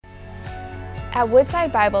At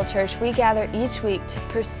Woodside Bible Church, we gather each week to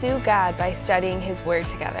pursue God by studying His Word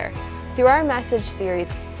together. Through our message series,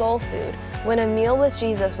 Soul Food, when a meal with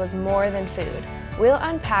Jesus was more than food, we'll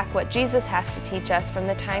unpack what Jesus has to teach us from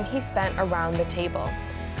the time He spent around the table.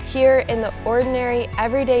 Here, in the ordinary,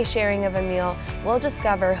 everyday sharing of a meal, we'll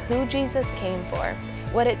discover who Jesus came for,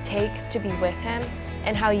 what it takes to be with Him,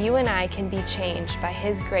 and how you and I can be changed by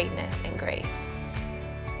His greatness and grace.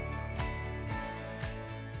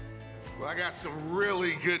 Well, I got some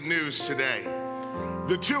really good news today.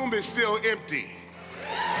 The tomb is still empty.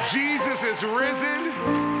 Jesus is risen.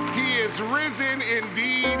 He is risen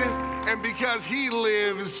indeed. And because He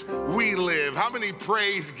lives, we live. How many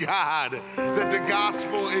praise God that the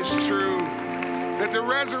gospel is true, that the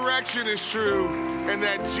resurrection is true, and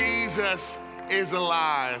that Jesus is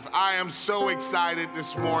alive? I am so excited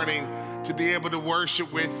this morning to be able to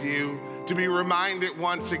worship with you, to be reminded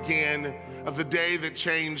once again of the day that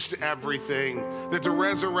changed everything, that the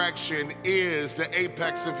resurrection is the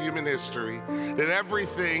apex of human history, that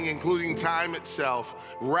everything, including time itself,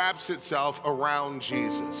 wraps itself around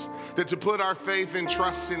Jesus, that to put our faith and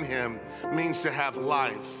trust in Him means to have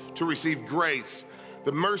life, to receive grace,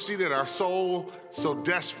 the mercy that our soul so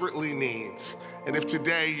desperately needs. And if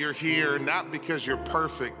today you're here, not because you're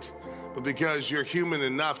perfect, but because you're human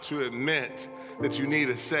enough to admit that you need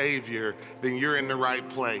a Savior, then you're in the right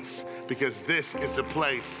place, because this is the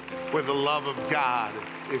place where the love of God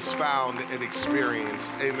is found and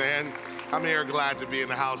experienced. Amen. I'm here glad to be in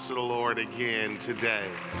the house of the Lord again today.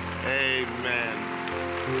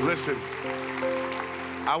 Amen. Listen,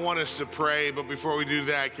 I want us to pray, but before we do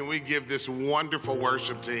that, can we give this wonderful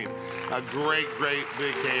worship team a great, great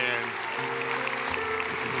big hand?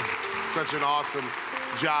 Such an awesome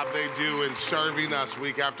job they do in serving us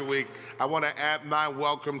week after week. I want to add my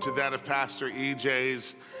welcome to that of Pastor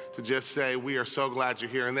EJ's, to just say we are so glad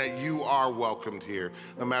you're here and that you are welcomed here.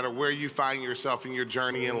 No matter where you find yourself in your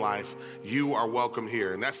journey in life, you are welcome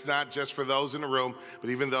here. And that's not just for those in the room, but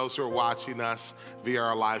even those who are watching us via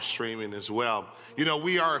our live streaming as well. You know,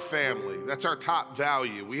 we are a family. That's our top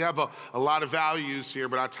value. We have a lot of values here,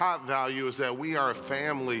 but our top value is that we are a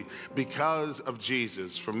family because of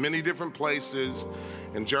Jesus. From many different places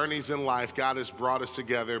and journeys in life, God has brought us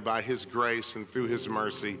together by His grace and through His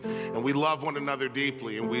mercy. And we love one another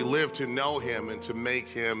deeply, and we live to know Him and to make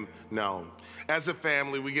Him known. As a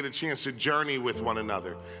family, we get a chance to journey with one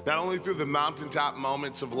another, not only through the mountaintop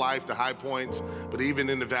moments of life, the high points, but even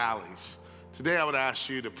in the valleys. Today, I would ask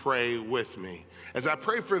you to pray with me. As I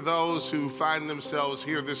pray for those who find themselves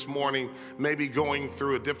here this morning, maybe going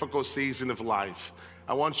through a difficult season of life,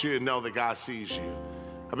 I want you to know that God sees you.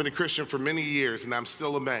 I've been a Christian for many years, and I'm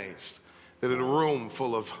still amazed that in a room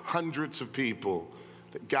full of hundreds of people,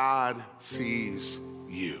 that God sees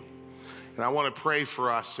you. And I want to pray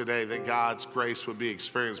for us today that God's grace would be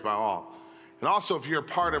experienced by all. And also, if you're a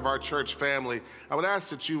part of our church family, I would ask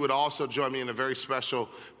that you would also join me in a very special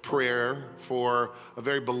prayer for a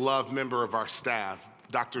very beloved member of our staff,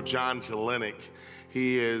 Dr. John Jelenic.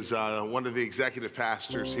 He is one of the executive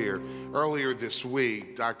pastors here. Earlier this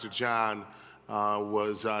week, Dr. John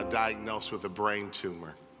was diagnosed with a brain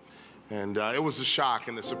tumor. And it was a shock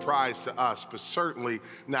and a surprise to us, but certainly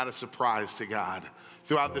not a surprise to God.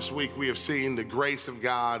 Throughout this week, we have seen the grace of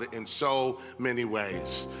God in so many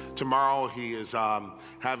ways. Tomorrow, he is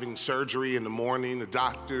having surgery in the morning. The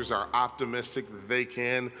doctors are optimistic that they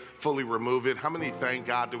can fully remove it. How many thank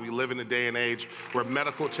God that we live in a day and age where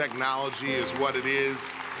medical technology is what it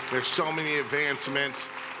is? There's so many advancements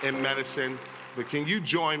in medicine. But can you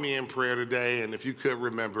join me in prayer today? And if you could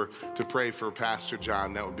remember to pray for Pastor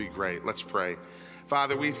John, that would be great. Let's pray.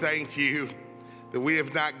 Father, we thank you that we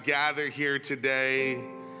have not gathered here today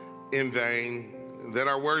in vain, that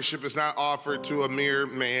our worship is not offered to a mere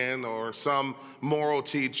man or some moral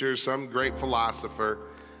teacher, some great philosopher,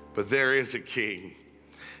 but there is a king.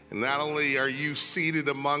 And not only are you seated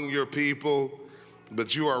among your people,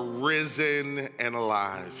 but you are risen and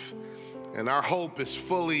alive. And our hope is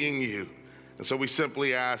fully in you. And so we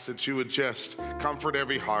simply ask that you would just comfort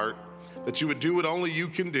every heart, that you would do what only you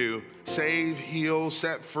can do, save, heal,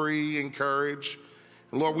 set free, encourage.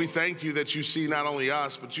 And Lord, we thank you that you see not only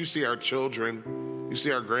us, but you see our children, you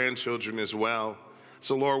see our grandchildren as well.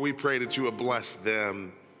 So Lord, we pray that you would bless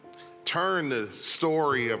them. Turn the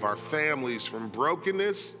story of our families from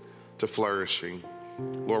brokenness to flourishing.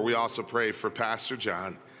 Lord, we also pray for Pastor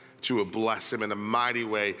John, that you would bless him in a mighty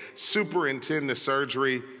way, superintend the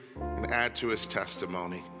surgery, and add to his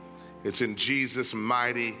testimony. It's in Jesus'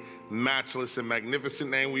 mighty, matchless, and magnificent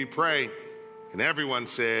name we pray. And everyone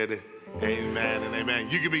said, amen and amen.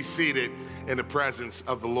 You can be seated in the presence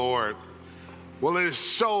of the Lord. Well, it is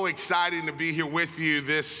so exciting to be here with you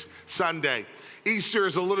this Sunday. Easter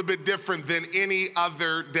is a little bit different than any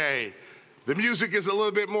other day. The music is a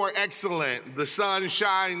little bit more excellent. The sun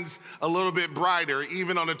shines a little bit brighter,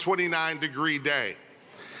 even on a 29-degree day.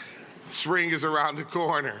 Spring is around the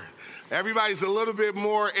corner. Everybody's a little bit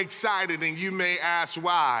more excited, and you may ask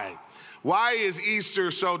why. Why is Easter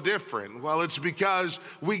so different? Well, it's because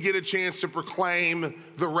we get a chance to proclaim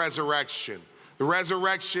the resurrection. The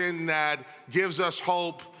resurrection that gives us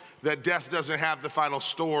hope that death doesn't have the final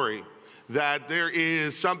story, that there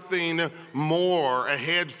is something more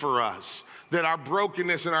ahead for us, that our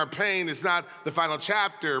brokenness and our pain is not the final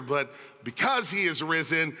chapter, but because he is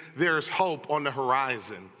risen, there's hope on the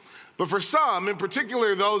horizon. But for some, in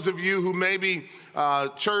particular, those of you who maybe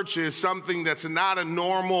church is something that's not a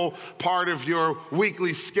normal part of your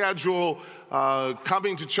weekly schedule,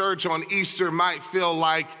 coming to church on Easter might feel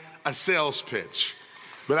like a sales pitch.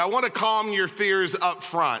 But I want to calm your fears up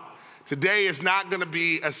front. Today is not going to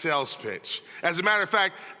be a sales pitch. As a matter of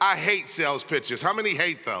fact, I hate sales pitches. How many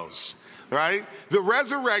hate those? Right? The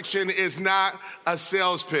resurrection is not a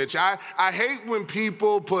sales pitch. I hate when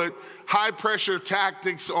people put high pressure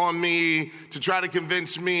tactics on me to try to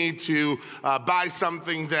convince me to buy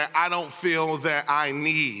something that I don't feel that I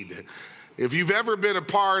need. If you've ever been a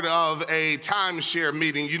part of a timeshare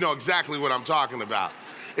meeting, you know exactly what I'm talking about.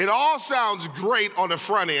 It all sounds great on the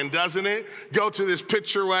front end, doesn't it? Go to this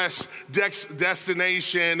picturesque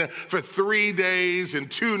destination for 3 days and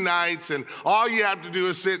 2 nights, and all you have to do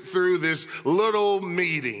is sit through this little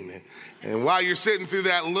meeting. And while you're sitting through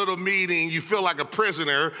that little meeting, you feel like a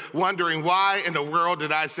prisoner wondering, why in the world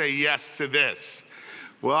did I say yes to this?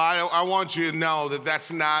 Well, I want you to know that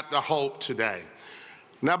that's not the hope today.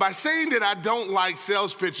 Now, by saying that I don't like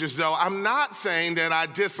sales pitches, though, I'm not saying that I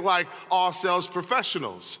dislike all sales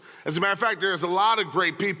professionals. As a matter of fact, there's a lot of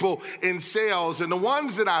great people in sales, and the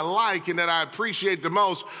ones that I like and that I appreciate the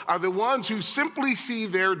most are the ones who simply see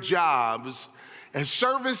their jobs as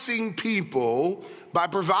servicing people by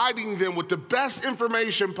providing them with the best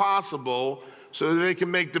information possible so that they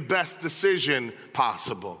can make the best decision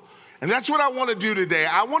possible. And that's what I want to do today.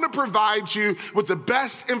 I want to provide you with the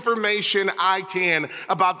best information I can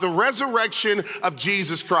about the resurrection of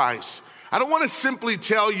Jesus Christ. I don't want to simply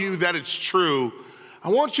tell you that it's true. I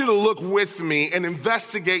want you to look with me and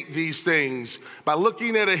investigate these things by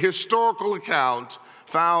looking at a historical account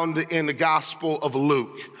found in the Gospel of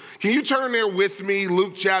Luke. Can you turn there with me,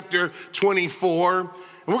 Luke chapter 24? And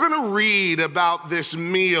we're going to read about this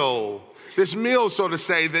meal, so to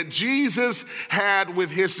say, that Jesus had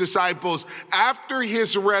with his disciples after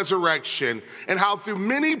his resurrection, and how through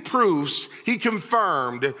many proofs he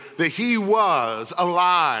confirmed that he was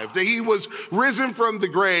alive, that he was risen from the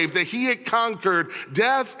grave, that he had conquered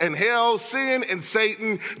death and hell, sin and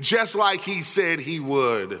Satan, just like he said he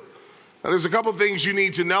would. Now, there's a couple things you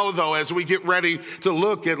need to know, though, as we get ready to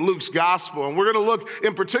look at Luke's gospel. And we're going to look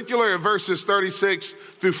in particular at verses 36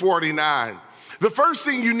 through 49. The first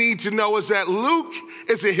thing you need to know is that Luke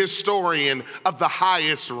is a historian of the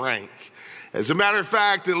highest rank. As a matter of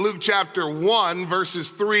fact, in Luke chapter 1, verses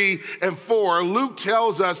 3 and 4, Luke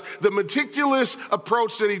tells us the meticulous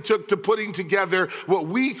approach that he took to putting together what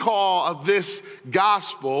we call this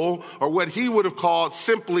gospel, or what he would have called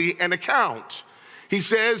simply an account. He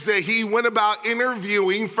says that he went about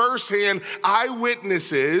interviewing firsthand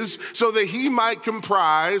eyewitnesses so that he might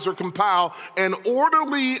compile an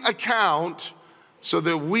orderly account so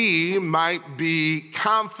that we might be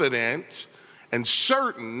confident and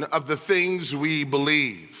certain of the things we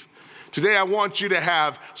believe. Today, I want you to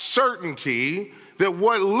have certainty that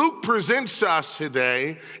what Luke presents to us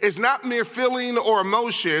today is not mere feeling or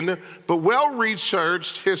emotion, but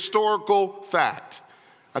well-researched historical fact.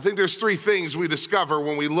 I think there's 3 things we discover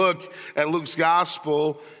when we look at Luke's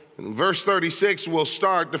gospel. In verse 36, we'll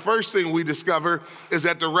start. The first thing we discover is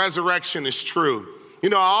that the resurrection is true. You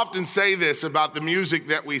know, I often say this about the music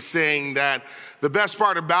that we sing, that the best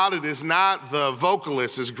part about it is not the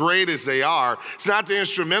vocalists, as great as they are. It's not the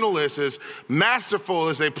instrumentalists, as masterful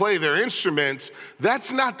as they play their instruments.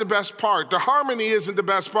 That's not the best part. The harmony isn't the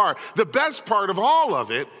best part. The best part of all of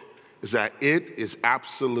it is that it is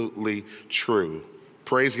absolutely true.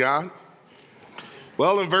 Praise God.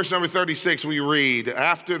 Well, in verse number 36, we read,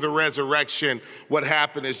 after the resurrection, what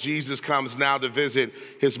happened is Jesus comes now to visit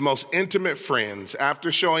his most intimate friends.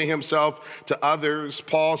 After showing himself to others,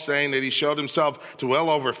 Paul saying that he showed himself to well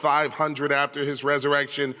over 500 after his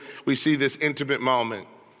resurrection, we see this intimate moment.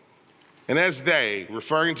 And as they,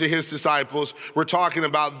 referring to his disciples, were talking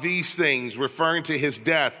about these things, referring to his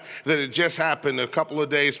death that had just happened a couple of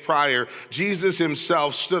days prior, Jesus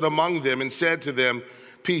himself stood among them and said to them,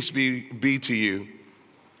 peace be to you.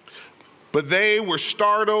 But they were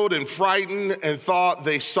startled and frightened and thought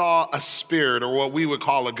they saw a spirit, or what we would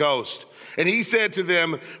call a ghost. And he said to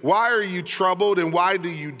them, why are you troubled, and why do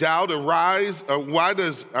you doubt arise? Why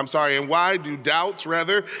do doubts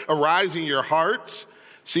arise in your hearts?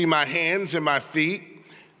 See my hands and my feet,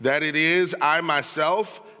 that it is I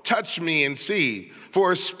myself. Touch me and see.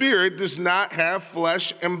 For a spirit does not have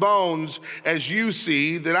flesh and bones, as you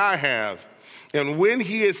see that I have. And when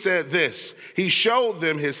he had said this, he showed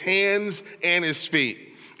them his hands and his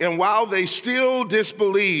feet. And while they still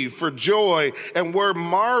disbelieved for joy and were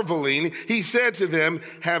marveling, he said to them,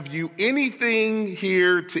 have you anything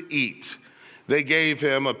here to eat? They gave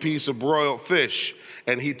him a piece of broiled fish,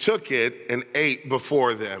 and he took it and ate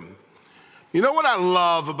before them. You know what I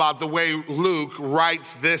love about the way Luke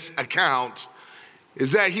writes this account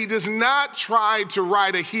is that he does not try to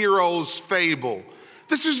write a hero's fable.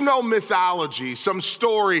 This is no mythology, some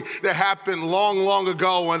story that happened long, long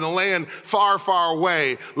ago in a land far, far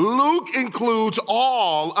away. Luke includes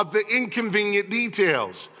all of the inconvenient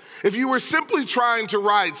details. If you were simply trying to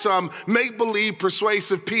write some make-believe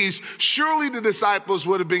persuasive piece, surely the disciples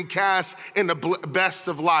would have been cast in the best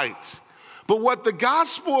of lights. But what the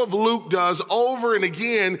Gospel of Luke does over and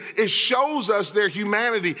again is shows us their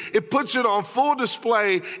humanity. It puts it on full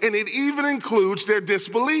display, and it even includes their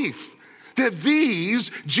disbelief. That these,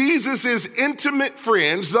 Jesus' intimate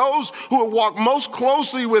friends, those who have walked most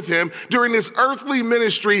closely with him during his earthly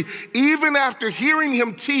ministry, even after hearing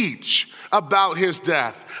him teach about his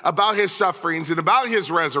death, about his sufferings, and about his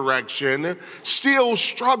resurrection, still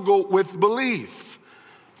struggle with belief.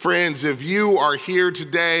 Friends, if you are here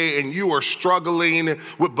today and you are struggling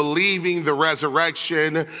with believing the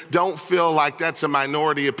resurrection, don't feel like that's a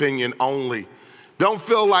minority opinion only. Don't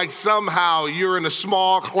feel like somehow you're in a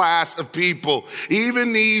small class of people.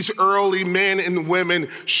 Even these early men and women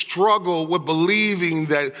struggle with believing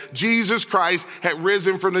that Jesus Christ had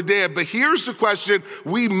risen from the dead. But here's the question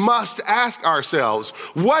we must ask ourselves.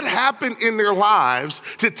 What happened in their lives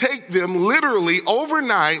to take them literally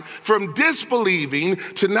overnight from disbelieving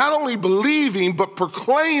to not only believing, but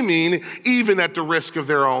proclaiming even at the risk of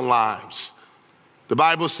their own lives? The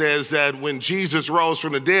Bible says that when Jesus rose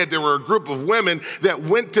from the dead, there were a group of women that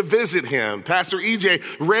went to visit him. Pastor EJ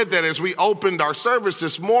read that as we opened our service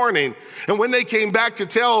this morning. And when they came back to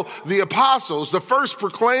tell the apostles, the first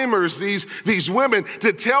proclaimers, these women,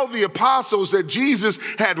 to tell the apostles that Jesus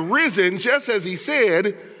had risen, just as he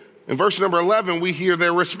said, in verse number 11, we hear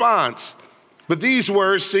their response. But these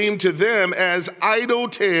words seemed to them as idle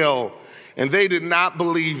tale, and they did not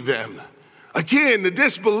believe them. Again, the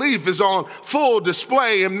disbelief is on full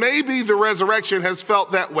display, and maybe the resurrection has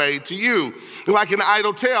felt that way to you, like an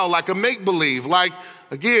idle tale, like a make-believe, like,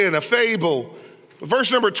 again, a fable.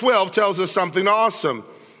 Verse number 12 tells us something awesome.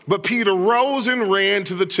 But Peter rose and ran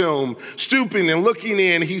to the tomb. Stooping and looking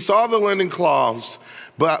in, he saw the linen cloths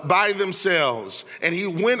by themselves, and he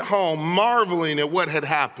went home marveling at what had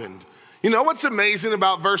happened. You know what's amazing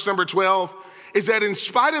about verse number 12? Is that in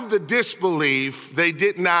spite of the disbelief, they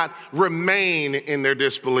did not remain in their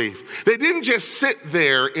disbelief. They didn't just sit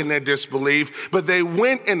there in their disbelief, but they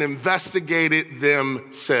went and investigated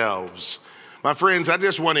themselves. My friends, I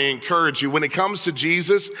just want to encourage you, when it comes to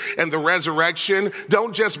Jesus and the resurrection,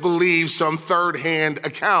 don't just believe some third-hand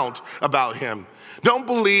account about him. Don't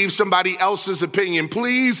believe somebody else's opinion.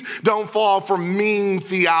 Please don't fall for mean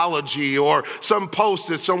theology or some post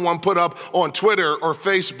that someone put up on Twitter or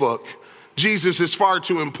Facebook. Jesus is far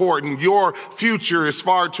too important. Your future is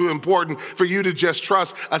far too important for you to just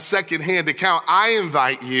trust a secondhand account. I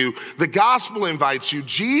invite you, the gospel invites you,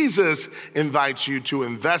 Jesus invites you to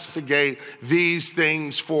investigate these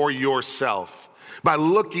things for yourself by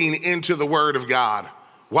looking into the Word of God.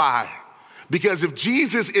 Why? Because if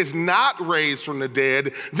Jesus is not raised from the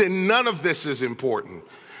dead, then none of this is important.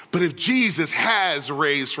 But if Jesus has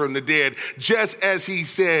raised from the dead, just as he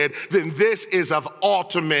said, then this is of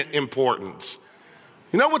ultimate importance.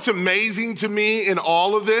 You know what's amazing to me in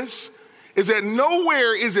all of this is that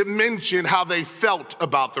nowhere is it mentioned how they felt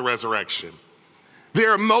about the resurrection,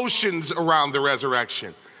 their emotions around the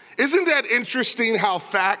resurrection. Isn't that interesting how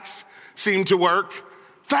facts seem to work?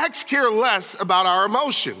 Facts care less about our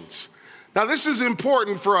emotions. Now, this is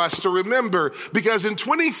important for us to remember because in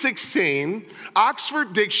 2016,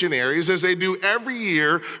 Oxford Dictionaries, as they do every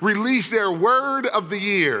year, released their word of the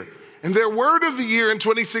year. And their word of the year in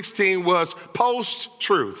 2016 was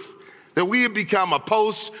post-truth. That we have become a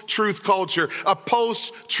post-truth culture, a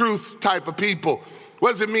post-truth type of people.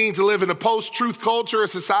 What does it mean to live in a post-truth culture or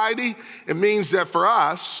society? It means that for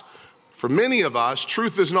us, for many of us,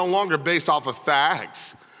 truth is no longer based off of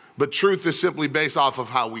facts, but truth is simply based off of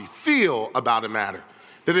how we feel about a matter.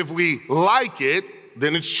 That if we like it,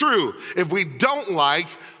 then it's true. If we don't like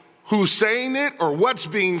who's saying it or what's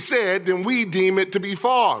being said, then we deem it to be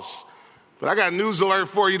false. But I got a news alert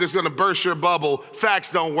for you that's gonna burst your bubble.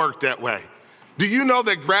 Facts don't work that way. Do you know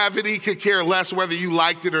that gravity could care less whether you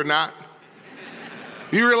liked it or not?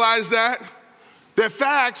 You realize that? That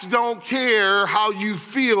facts don't care how you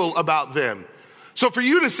feel about them. So for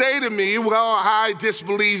you to say to me, well, I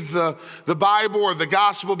disbelieve the Bible or the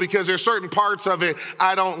gospel because there's certain parts of it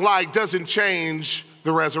I don't like, doesn't change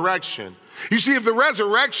the resurrection. You see, if the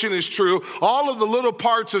resurrection is true, all of the little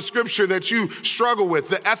parts of scripture that you struggle with,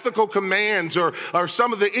 the ethical commands or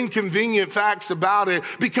some of the inconvenient facts about it,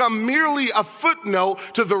 become merely a footnote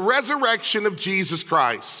to the resurrection of Jesus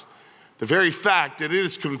Christ. The very fact that it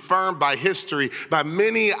is confirmed by history, by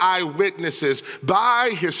many eyewitnesses,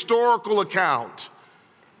 by historical account,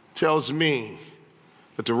 tells me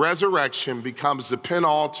that the resurrection becomes the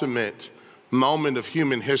penultimate moment of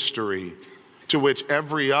human history to which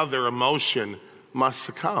every other emotion must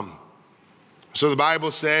succumb. So the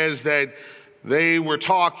Bible says that they were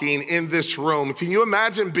talking in this room. Can you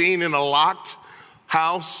imagine being in a locked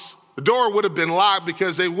house? The door would have been locked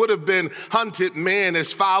because they would have been hunted men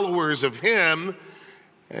as followers of him.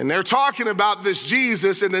 And they're talking about this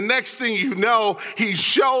Jesus, and the next thing you know, he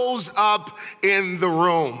shows up in the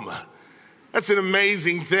room. That's an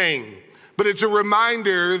amazing thing. But it's a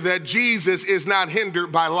reminder that Jesus is not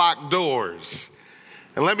hindered by locked doors.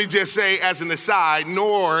 And let me just say as an aside,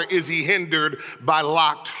 nor is he hindered by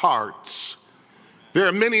locked hearts. There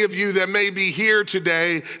are many of you that may be here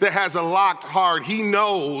today that has a locked heart. He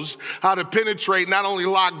knows how to penetrate not only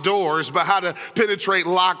locked doors, but how to penetrate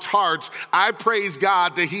locked hearts. I praise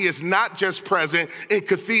God that he is not just present in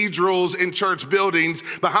cathedrals and church buildings,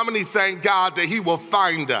 but how many thank God that he will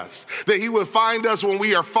find us, that he will find us when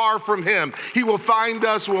we are far from him. He will find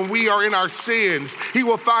us when we are in our sins. He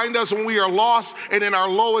will find us when we are lost and in our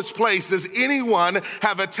lowest place. Does anyone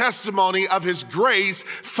have a testimony of his grace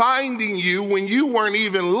finding you when you weren't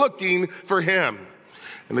even looking for him?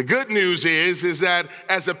 And the good news is that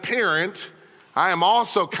as a parent, I am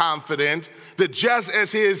also confident that just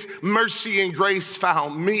as his mercy and grace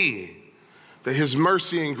found me, that his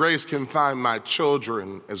mercy and grace can find my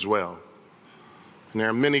children as well. And there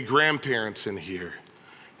are many grandparents in here,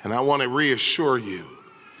 and I want to reassure you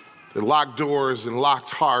that locked doors and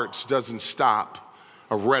locked hearts doesn't stop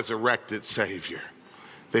a resurrected Savior.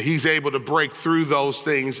 That he's able to break through those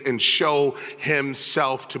things and show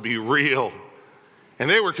himself to be real. And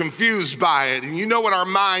they were confused by it. And you know what our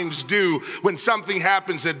minds do when something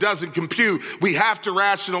happens that doesn't compute? We have to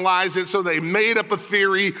rationalize it, so they made up a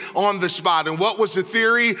theory on the spot. And what was the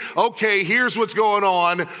theory? Okay, here's what's going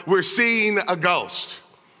on. We're seeing a ghost.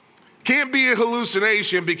 Can't be a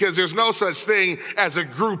hallucination because there's no such thing as a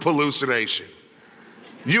group hallucination.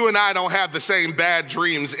 You and I don't have the same bad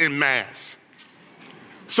dreams en masse.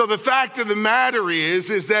 So the fact of the matter is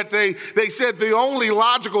that they said the only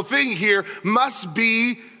logical thing here must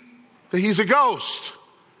be that he's a ghost.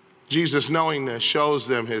 Jesus, knowing this, shows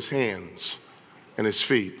them his hands and his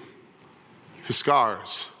feet, his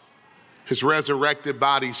scars. His resurrected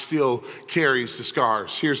body still carries the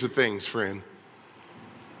scars. Here's the things, friend.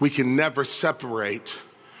 We can never separate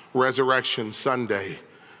Resurrection Sunday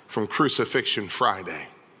from Crucifixion Friday.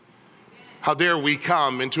 How dare we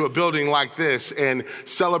come into a building like this and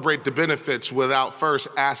celebrate the benefits without first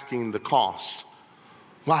asking the cost?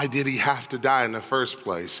 Why did he have to die in the first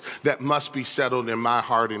place? That must be settled in my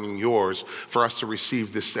heart and in yours for us to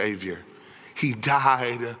receive this Savior. He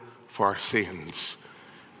died for our sins.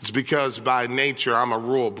 It's because by nature I'm a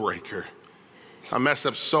rule breaker. I mess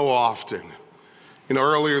up so often. You know,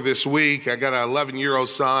 earlier this week, I got an 11-year-old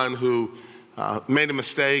son who made a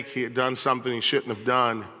mistake. He had done something he shouldn't have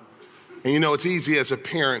done. And you know, it's easy as a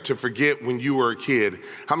parent to forget when you were a kid.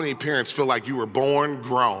 How many parents feel like you were born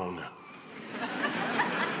grown?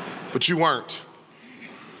 But you weren't.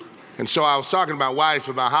 And so I was talking to my wife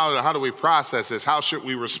about how do we process this? How should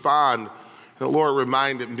we respond? And the Lord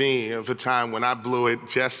reminded me of a time when I blew it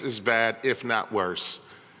just as bad, if not worse.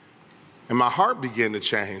 And my heart began to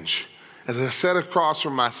change as I sat across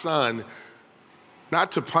from my son,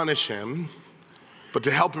 not to punish him, but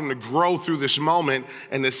to help him to grow through this moment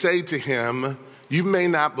and to say to him, you may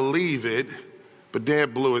not believe it, but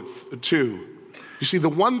Dad blew it too. You see, the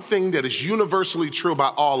one thing that is universally true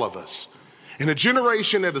about all of us, in a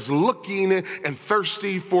generation that is looking and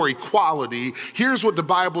thirsty for equality, here's what the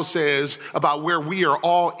Bible says about where we are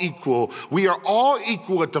all equal. We are all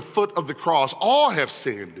equal at the foot of the cross. All have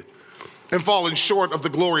sinned and fallen short of the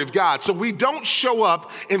glory of God. So we don't show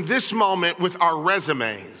up in this moment with our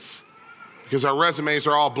resumes, because our resumes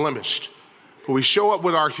are all blemished. But we show up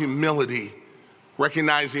with our humility,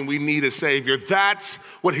 recognizing we need a Savior. That's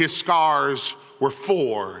what his scars were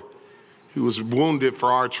for. He was wounded for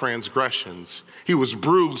our transgressions. He was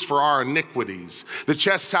bruised for our iniquities. The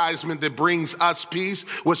chastisement that brings us peace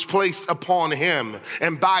was placed upon him,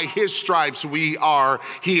 and by his stripes we are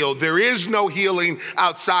healed. There is no healing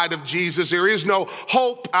outside of Jesus. There is no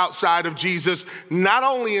hope outside of Jesus, not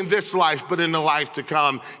only in this life, but in the life to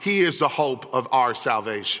come. He is the hope of our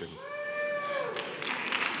salvation.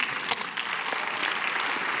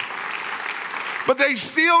 But they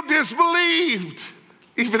still disbelieved,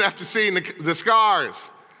 even after seeing the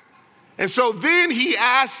scars. And so then he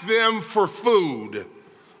asked them for food.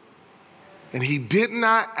 And he did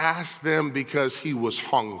not ask them because he was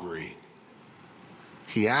hungry.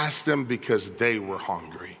 He asked them because they were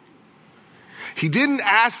hungry. He didn't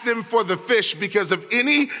ask them for the fish because of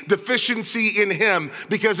any deficiency in him,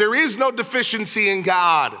 because there is no deficiency in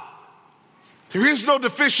God. There is no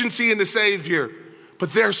deficiency in the Savior.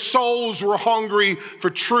 But their souls were hungry for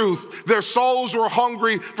truth. Their souls were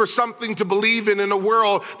hungry for something to believe in a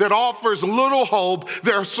world that offers little hope.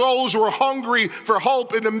 Their souls were hungry for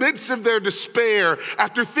hope in the midst of their despair.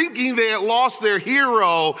 After thinking they had lost their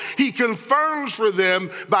hero, he confirms for them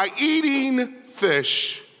by eating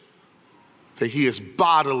fish that he is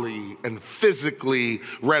bodily and physically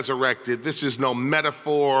resurrected. This is no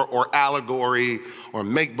metaphor or allegory or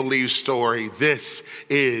make-believe story. This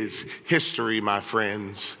is history, my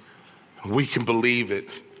friends. We can believe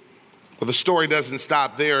it. But the story doesn't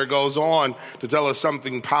stop there. It goes on to tell us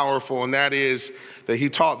something powerful, and that is that he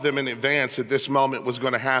taught them in advance that this moment was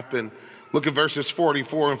going to happen. Look at verses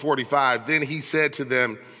 44 and 45. Then he said to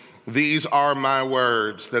them, "These are my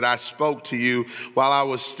words that I spoke to you while I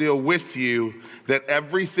was still with you, that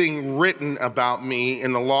everything written about me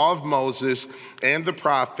in the law of Moses and the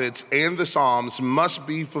prophets and the Psalms must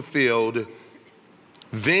be fulfilled."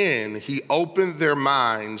 Then he opened their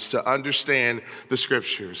minds to understand the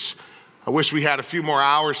scriptures. I wish we had a few more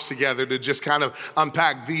hours together to just kind of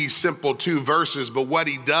unpack these simple 2 verses, but what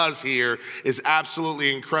he does here is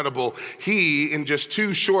absolutely incredible. He, in just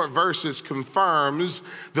 2 short verses, confirms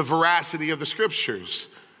the veracity of the scriptures,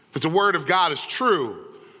 that the word of God is true.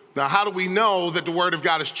 Now, how do we know that the word of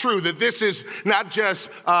God is true? That this is not just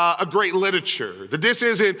a great literature, that this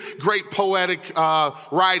isn't great poetic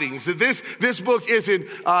writings, that this book isn't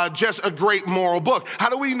just a great moral book. How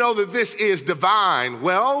do we know that this is divine?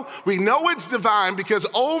 Well, we know it's divine because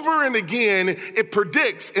over and again it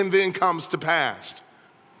predicts and then comes to pass.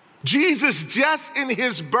 Jesus, just in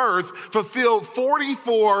his birth, fulfilled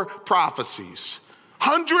 44 prophecies,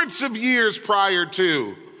 hundreds of years prior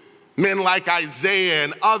to. Men like Isaiah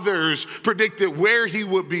and others predicted where he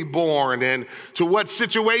would be born and to what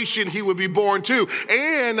situation he would be born to,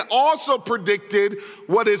 and also predicted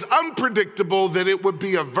what is unpredictable, that it would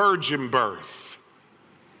be a virgin birth.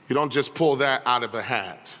 You don't just pull that out of a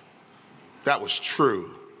hat. That was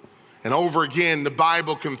true. And over again, the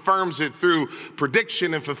Bible confirms it through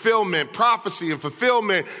prediction and fulfillment, prophecy and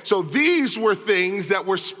fulfillment. So these were things that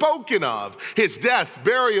were spoken of: his death,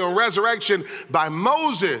 burial, and resurrection by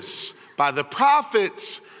Moses, by the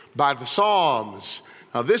prophets, by the Psalms.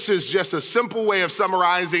 Now, this is just a simple way of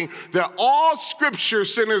summarizing that all scripture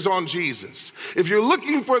centers on Jesus. If you're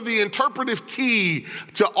looking for the interpretive key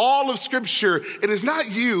to all of scripture, it is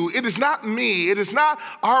not you, it is not me, it is not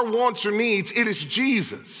our wants or needs, it is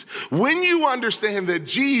Jesus. When you understand that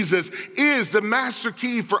Jesus is the master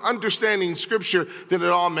key for understanding scripture, then it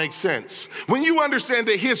all makes sense. When you understand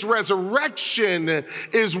that his resurrection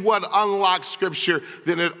is what unlocks scripture,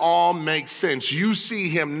 then it all makes sense. You see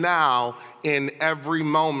him now in every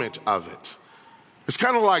moment of it. It's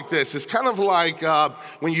kind of like this. It's kind of like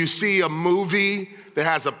when you see a movie that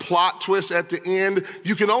has a plot twist at the end,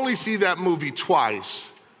 you can only see that movie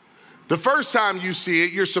twice. The first time you see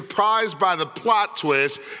it, you're surprised by the plot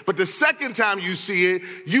twist, but the second time you see it,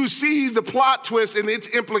 you see the plot twist and its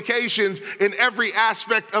implications in every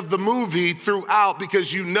aspect of the movie throughout,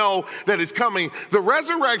 because you know that it's coming. The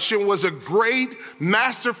resurrection was a great,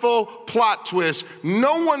 masterful plot twist.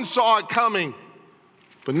 No one saw it coming.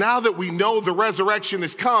 But now that we know the resurrection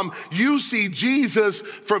has come, you see Jesus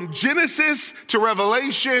from Genesis to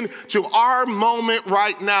Revelation to our moment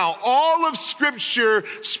right now. All of Scripture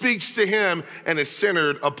speaks to him and is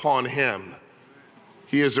centered upon him.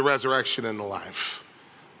 He is the resurrection and the life.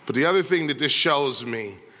 But the other thing that this shows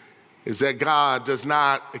me is that God does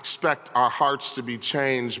not expect our hearts to be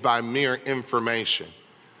changed by mere information.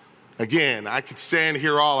 Again, I could stand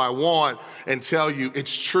here all I want and tell you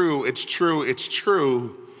it's true, it's true, it's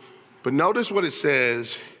true. But notice what it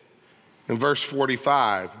says in verse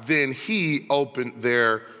 45. Then he opened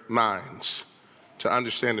their minds to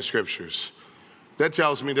understand the scriptures. That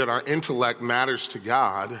tells me that our intellect matters to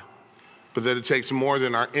God, but that it takes more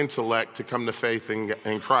than our intellect to come to faith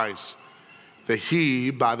in Christ. That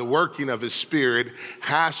he, by the working of his Spirit,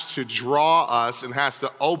 has to draw us and has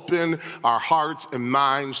to open our hearts and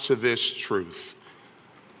minds to this truth.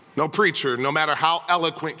 No preacher, no matter how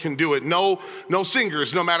eloquent, can do it. No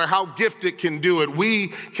singers, no matter how gifted, can do it. We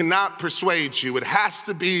cannot persuade you. It has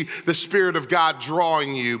to be the Spirit of God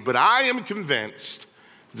drawing you. But I am convinced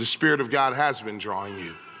that the Spirit of God has been drawing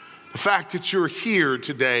you. The fact that you're here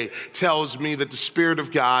today tells me that the Spirit of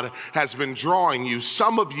God has been drawing you.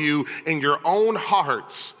 Some of you in your own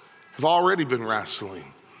hearts have already been wrestling.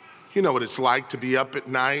 You know what it's like to be up at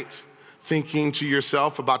night thinking to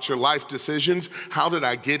yourself about your life decisions. How did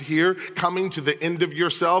I get here? Coming to the end of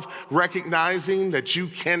yourself, recognizing that you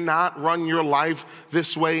cannot run your life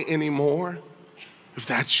this way anymore. If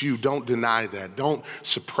that's you, don't deny that. Don't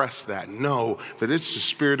suppress that. Know that it's the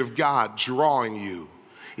Spirit of God drawing you.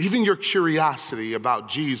 Even your curiosity about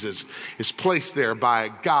Jesus is placed there by a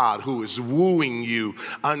God who is wooing you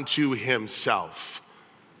unto himself.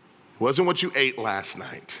 It wasn't what you ate last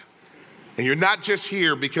night. And you're not just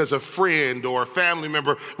here because a friend or a family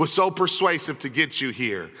member was so persuasive to get you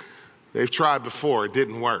here. They've tried before, it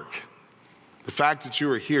didn't work. The fact that you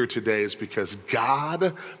are here today is because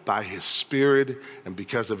God, by his Spirit and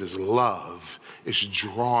because of his love, is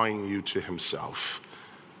drawing you to himself.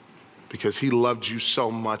 Because he loved you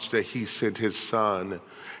so much that he sent his son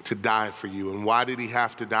to die for you. And why did he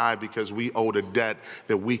have to die? Because we owed a debt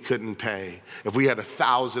that we couldn't pay. If we had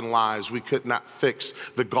 1,000 lives, we could not fix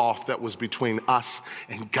the gulf that was between us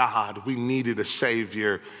and God. We needed a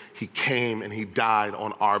Savior. He came and he died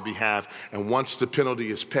on our behalf. And once the penalty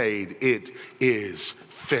is paid, it is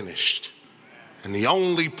finished. And the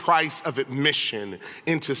only price of admission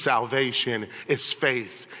into salvation is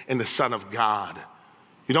faith in the Son of God.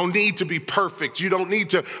 You don't need to be perfect. You don't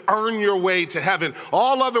need to earn your way to heaven.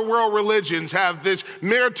 All other world religions have this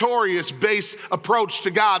meritorious-based approach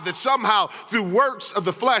to God, that somehow through works of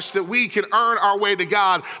the flesh that we can earn our way to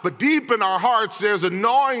God. But deep in our hearts, there's a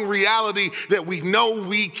gnawing reality that we know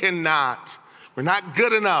we cannot. We're not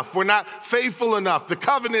good enough. We're not faithful enough. The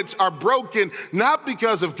covenants are broken, not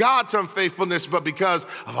because of God's unfaithfulness, but because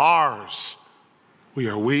of ours. We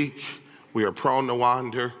are weak. We are prone to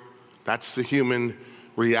wander. That's the human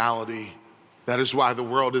reality. That is why the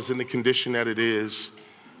world is in the condition that it is.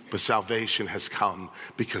 But salvation has come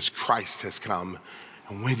because Christ has come.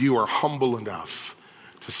 And when you are humble enough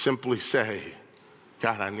to simply say,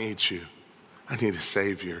 God, I need you. I need a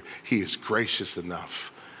Savior. He is gracious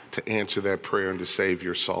enough to answer that prayer and to save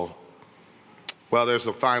your soul. Well, there's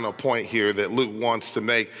a final point here that Luke wants to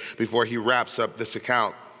make before he wraps up this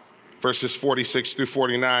account. Verses 46 through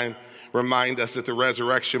 49 remind us that the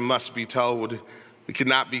resurrection must be told. We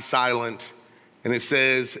cannot be silent. And it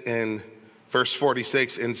says in verse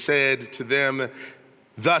 46, and said to them,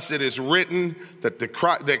 thus it is written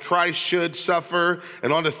that Christ should suffer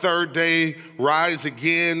and on the third day rise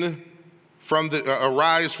from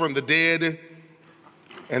the dead,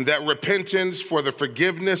 and that repentance for the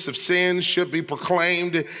forgiveness of sins should be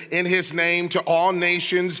proclaimed in his name to all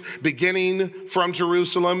nations, beginning from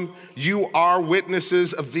Jerusalem. You are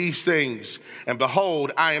witnesses of these things. And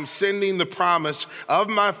behold, I am sending the promise of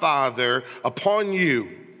my Father upon you.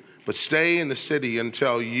 But stay in the city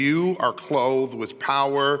until you are clothed with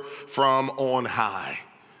power from on high.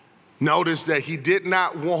 Notice that he did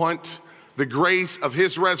not want the grace of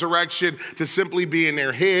his resurrection to simply be in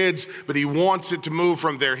their heads, but he wants it to move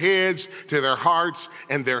from their heads to their hearts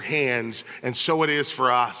and their hands. And so it is for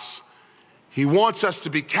us. He wants us to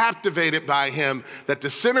be captivated by him, that the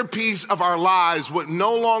centerpiece of our lives would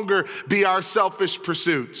no longer be our selfish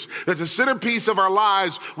pursuits, that the centerpiece of our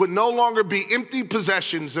lives would no longer be empty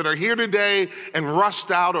possessions that are here today and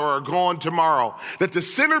rust out or are gone tomorrow, that the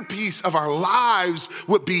centerpiece of our lives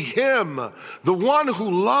would be him, the one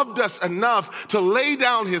who loved us enough to lay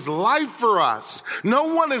down his life for us.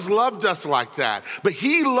 No one has loved us like that, but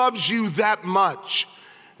he loves you that much.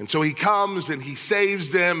 And so he comes and he saves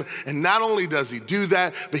them. And not only does he do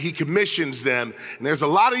that, but he commissions them. And there's a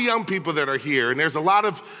lot of young people that are here. And there's a lot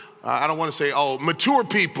of, I don't want to say, mature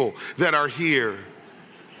people that are here.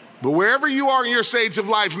 But wherever you are in your stage of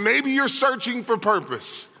life, maybe you're searching for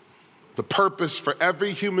purpose. The purpose for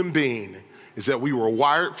every human being is that we were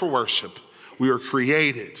wired for worship. We were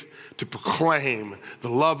created to proclaim the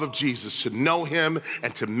love of Jesus, to know him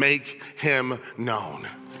and to make him known.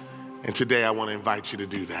 And today I want to invite you to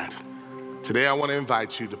do that. Today I want to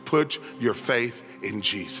invite you to put your faith in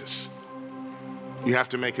Jesus. You have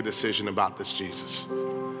to make a decision about this Jesus.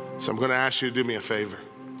 So I'm going to ask you to do me a favor.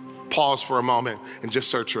 Pause for a moment and just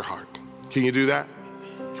search your heart. Can you do that?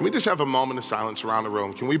 Can we just have a moment of silence around the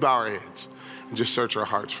room? Can we bow our heads and just search our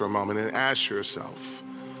hearts for a moment and ask yourself,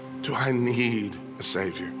 do I need a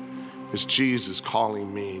Savior? Is Jesus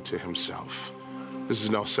calling me to himself? This is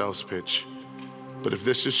no sales pitch, but if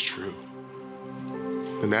this is true,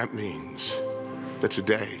 then that means that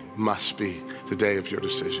today must be the day of your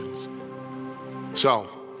decisions. So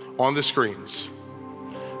on the screens,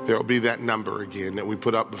 there will be that number again that we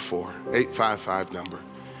put up before, 855 number.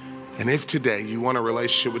 And if today you want a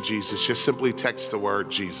relationship with Jesus, just simply text the word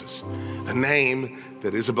Jesus, the name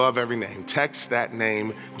that is above every name. Text that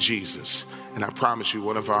name, Jesus. And I promise you,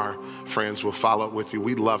 one of our friends will follow up with you.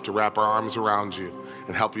 We'd love to wrap our arms around you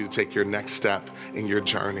and help you to take your next step in your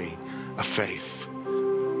journey of faith.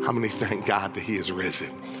 How many thank God that he is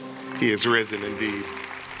risen? He is risen indeed.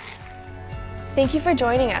 Thank you for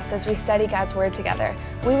joining us as we study God's Word together.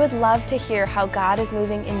 We would love to hear how God is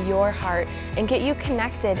moving in your heart and get you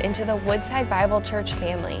connected into the Woodside Bible Church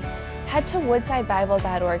family. Head to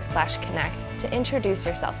woodsidebible.org/connect to introduce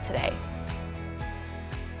yourself today.